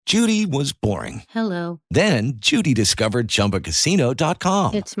Judy was boring. Hello. Then Judy discovered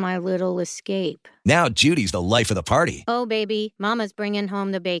ChumbaCasino.com. It's my little escape. Now Judy's the life of the party. Oh, baby, mama's bringing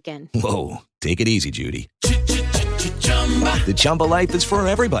home the bacon. Whoa, take it easy, Judy. The Chumba life is for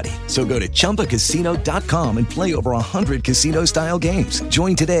everybody. So go to ChumbaCasino.com and play over 100 casino-style games.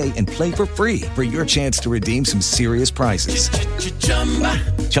 Join today and play for free for your chance to redeem some serious prizes.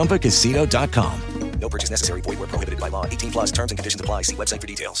 ChumbaCasino.com. No purchase necessary. Void where prohibited by law. 18 plus terms and conditions apply. See website for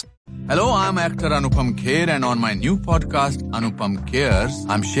details. Hello, I'm actor Anupam Kher, and on my new podcast, Anupam Cares,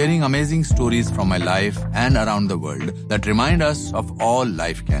 I'm sharing amazing stories from my life and around the world that remind us of all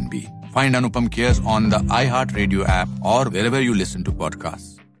life can be. Find Anupam Cares on the iHeartRadio app or wherever you listen to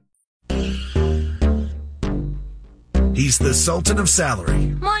podcasts. He's the Sultan of Salary.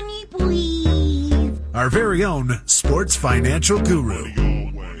 Money, please. Our very own sports financial guru.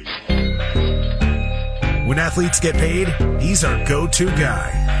 When athletes get paid, he's our go-to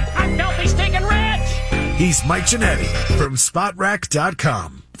guy. I'm filthy stinking rich! He's Mike Ginnitti from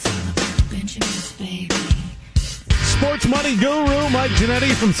SpotRack.com. Sports money guru Mike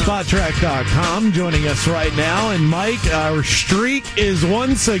Ginnitti from SpotTrack.com joining us right now. And Mike, our streak is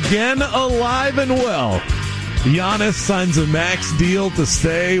once again alive and well. Giannis signs a max deal to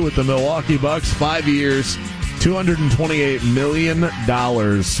stay with the Milwaukee Bucks, 5 years, $228 million.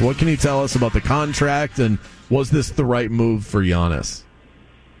 What can you tell us about the contract, and was this the right move for Giannis?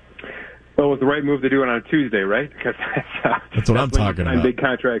 Well, it was the right move to do it on a Tuesday, right? Because that's what I'm talking about. Big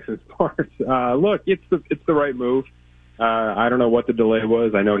contracts in sports. Look, it's the right move. I don't know what the delay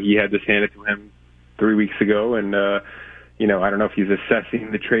was. I know he had this handed to him 3 weeks ago, and I don't know if he's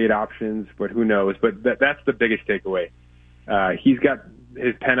assessing the trade options, but who knows? But that's the biggest takeaway. He's got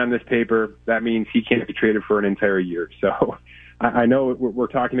his pen on this paper. That means he can't be traded for an entire year. So I know we're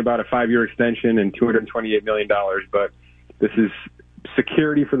talking about a 5-year extension and $228 million, but this is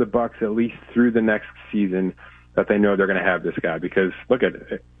security for the Bucks at least through the next season, that they know they're going to have this guy. Because look at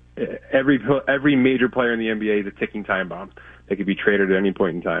it. Every major player in the NBA is a ticking time bomb. They could be traded at any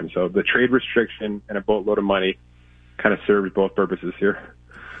point in time. So the trade restriction and a boatload of money kind of serves both purposes here.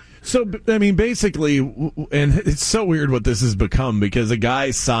 So, I mean, basically, and it's so weird what this has become, because a guy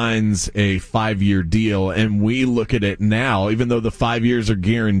signs a 5-year deal and we look at it now, even though the 5 years are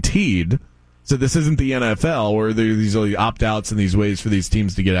guaranteed. So this isn't the NFL where there are these opt-outs and these ways for these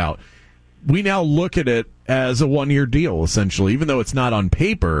teams to get out. We now look at it as a 1-year deal, essentially, even though it's not on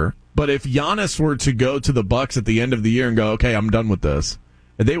paper. But if Giannis were to go to the Bucks at the end of the year and go, okay, I'm done with this,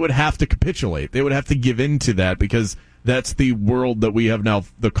 they would have to capitulate. They would have to give in to that, because that's the world that we have now,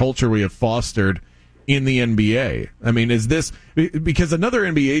 the culture we have fostered in the NBA. I mean, is this because another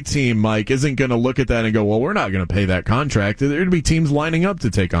NBA team, Mike, isn't going to look at that and go, well, we're not going to pay that contract. There are going to be teams lining up to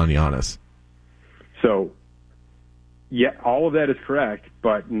take on Giannis. So, yeah, all of that is correct.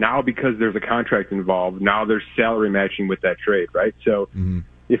 But now, because there's a contract involved, now there's salary matching with that trade, right? So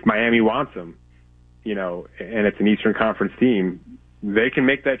if Miami wants him, and it's an Eastern Conference team, they can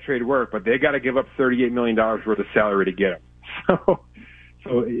make that trade work, but they got to give up $38 million worth of salary to get him.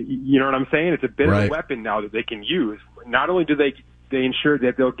 So you know what I'm saying? It's a bit of a weapon now that they can use. Not only do they ensure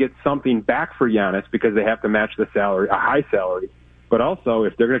that they'll get something back for Giannis because they have to match the salary, a high salary, but also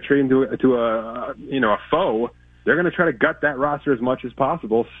if they're going to trade him to a foe, they're going to try to gut that roster as much as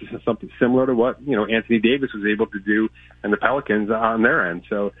possible, something similar to what Anthony Davis was able to do and the Pelicans on their end.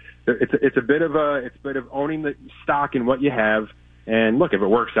 So it's a bit of owning the stock in what you have. And look, if it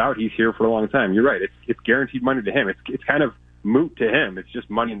works out, he's here for a long time. You're right. It's guaranteed money to him. It's kind of moot to him. It's just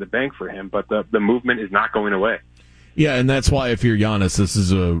money in the bank for him. But the movement is not going away. Yeah, and that's why if you're Giannis, this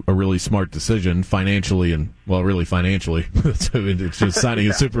is a really smart decision financially, and really financially. It's just signing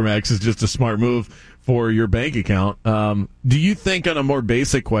a Supermax is just a smart move for your bank account. Do you think, on a more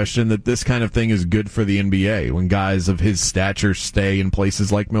basic question, that this kind of thing is good for the NBA when guys of his stature stay in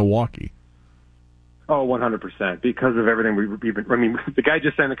places like Milwaukee? Oh, 100%. Because of everything we've been. I mean, the guy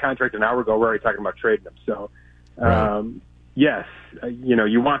just signed the contract an hour ago. We're already talking about trading him. So, yes,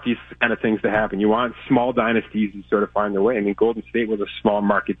 you want these kind of things to happen. You want small dynasties to sort of find their way. I mean, Golden State was a small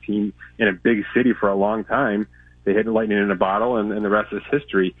market team in a big city for a long time. They hit lightning in a bottle, and the rest is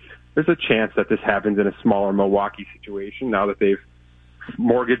history. There's a chance that this happens in a smaller Milwaukee situation now that they've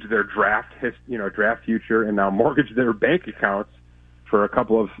mortgaged their draft future and now mortgaged their bank accounts for a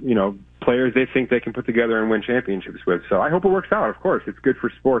couple of, players they think they can put together and win championships with. So I hope it works out. Of course, it's good for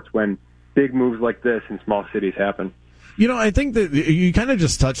sports when big moves like this in small cities happen. I think that you kind of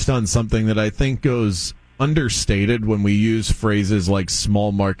just touched on something that I think goes understated when we use phrases like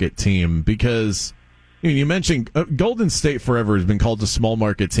small market team, because you mentioned Golden State forever has been called a small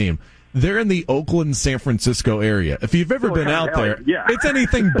market team. they're in the Oakland, San Francisco area. If you've ever been out there, it's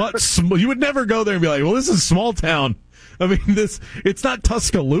anything but small. You would never go there and be like, well, this is small town. I mean, it's not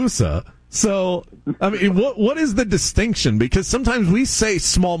Tuscaloosa. So, I mean, what is the distinction? Because sometimes we say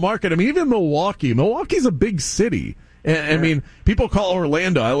small market. I mean, even Milwaukee's a big city. And, I mean, people call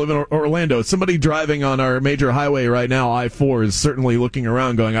Orlando. I live in Orlando. Somebody driving on our major highway right now, I-4, is certainly looking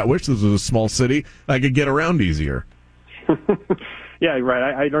around going, I wish this was a small city. I could get around easier. Yeah,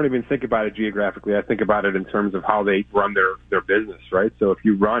 right. I don't even think about it geographically. I think about it in terms of how they run their business, right? So if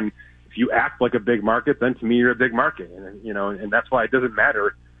you act like a big market, then to me you're a big market, and that's why it doesn't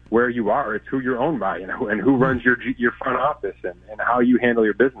matter where you are. It's who you're owned by, and who runs your front office and how you handle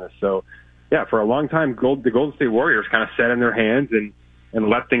your business. So, yeah, for a long time, the Golden State Warriors kind of sat in their hands and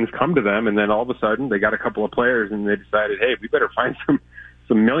let things come to them, and then all of a sudden they got a couple of players and they decided, hey, we better find some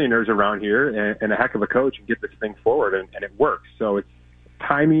millionaires around here and a heck of a coach and get this thing forward, and it works. So it's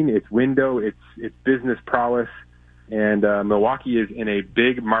timing, it's window, it's business prowess, and Milwaukee is in a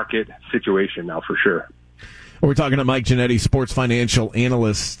big market situation now for sure. We're talking to Mike Ginnitti, sports financial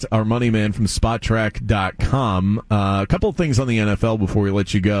analyst, our money man from SpotTrack.com. A couple of things on the NFL before we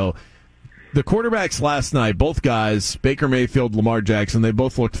let you go. The quarterbacks last night, both guys, Baker Mayfield, Lamar Jackson, they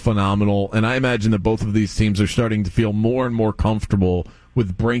both looked phenomenal, and I imagine that both of these teams are starting to feel more and more comfortable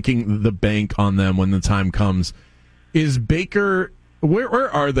with breaking the bank on them when the time comes. Is Baker, where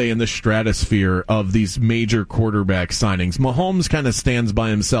are they in the stratosphere of these major quarterback signings? Mahomes kind of stands by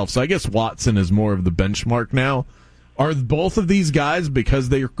himself, so I guess Watson is more of the benchmark now. Are both of these guys, because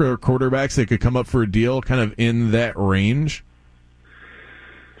they are quarterbacks, they could come up for a deal kind of in that range?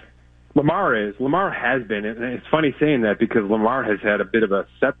 Lamar has been, and it's funny saying that because Lamar has had a bit of a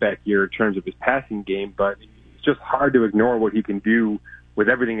setback year in terms of his passing game, but it's just hard to ignore what he can do with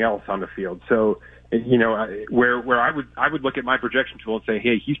everything else on the field. So, where I would look at my projection tool and say,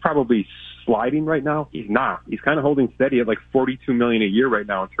 hey, he's probably sliding right now. He's not. He's kind of holding steady at like $42 million a year right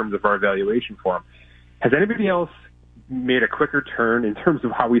now in terms of our evaluation for him. Has anybody else made a quicker turn in terms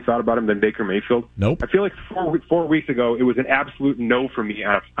of how we thought about him than Baker Mayfield? Nope. I feel like 4 weeks ago it was an absolute no for me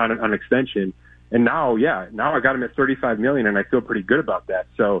on an extension, and now I got him at $35 million, and I feel pretty good about that.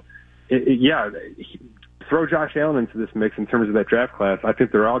 So, throw Josh Allen into this mix in terms of that draft class. I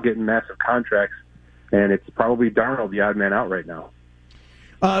think they're all getting massive contracts, and it's probably Darnold the odd man out right now.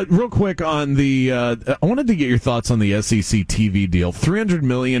 Real quick on I wanted to get your thoughts on the SEC TV deal. $300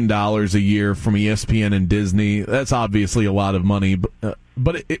 million a year from ESPN and Disney. That's obviously a lot of money,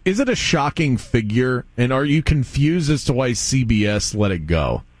 but is it a shocking figure? And are you confused as to why CBS let it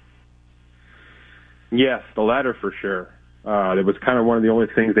go? Yes, the latter for sure. It was kind of one of the only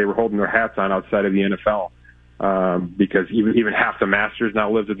things they were holding their hats on outside of the NFL. Because even half the Masters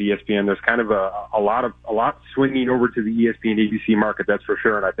now lives with ESPN. There's kind of a lot swinging over to the ESPN ABC market, that's for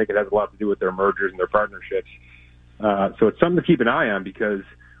sure, and I think it has a lot to do with their mergers and their partnerships. So it's something to keep an eye on, because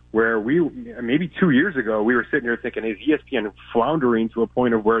where maybe 2 years ago we were sitting here thinking, is ESPN floundering to a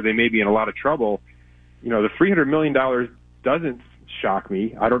point of where they may be in a lot of trouble? The $300 million doesn't shock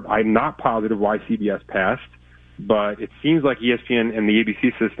me. I'm not positive why CBS passed. But it seems like ESPN and the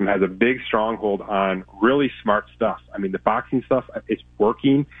ABC system has a big stronghold on really smart stuff. I mean, the boxing stuff is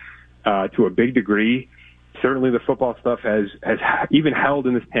working to a big degree. Certainly the football stuff has even held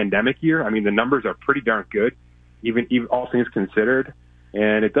in this pandemic year. I mean, the numbers are pretty darn good, even all things considered.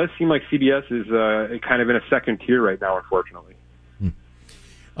 And it does seem like CBS is kind of in a second tier right now, unfortunately.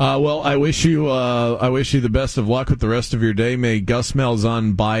 Well, I wish you the best of luck with the rest of your day. May Gus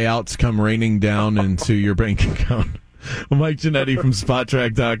Malzahn buyouts come raining down into your bank account. Mike Ginnitti from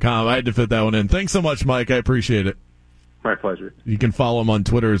SpotTrack.com. I had to fit that one in. Thanks so much, Mike. I appreciate it. My pleasure. You can follow him on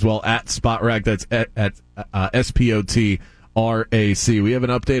Twitter as well, at SpotRack. That's at SPOTRAC. We have an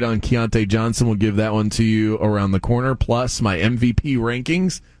update on Keontae Johnson. We'll give that one to you around the corner, plus my MVP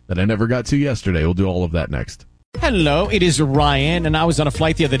rankings that I never got to yesterday. We'll do all of that next. Hello, it is Ryan, and I was on a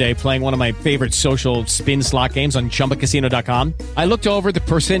flight the other day playing one of my favorite social spin slot games on ChumbaCasino.com. I looked over the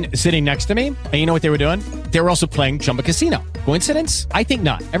person sitting next to me, and you know what they were doing? They were also playing Chumba Casino. Coincidence? I think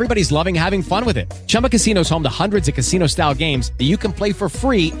not. Everybody's loving having fun with it. Chumba Casino is home to hundreds of casino-style games that you can play for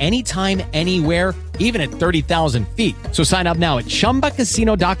free anytime, anywhere, even at 30,000 feet. So sign up now at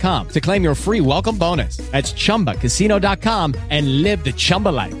ChumbaCasino.com to claim your free welcome bonus. That's ChumbaCasino.com and live the Chumba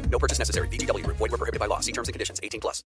life. No purchase necessary. VGW. Void where prohibited by law. See terms and conditions. 18+.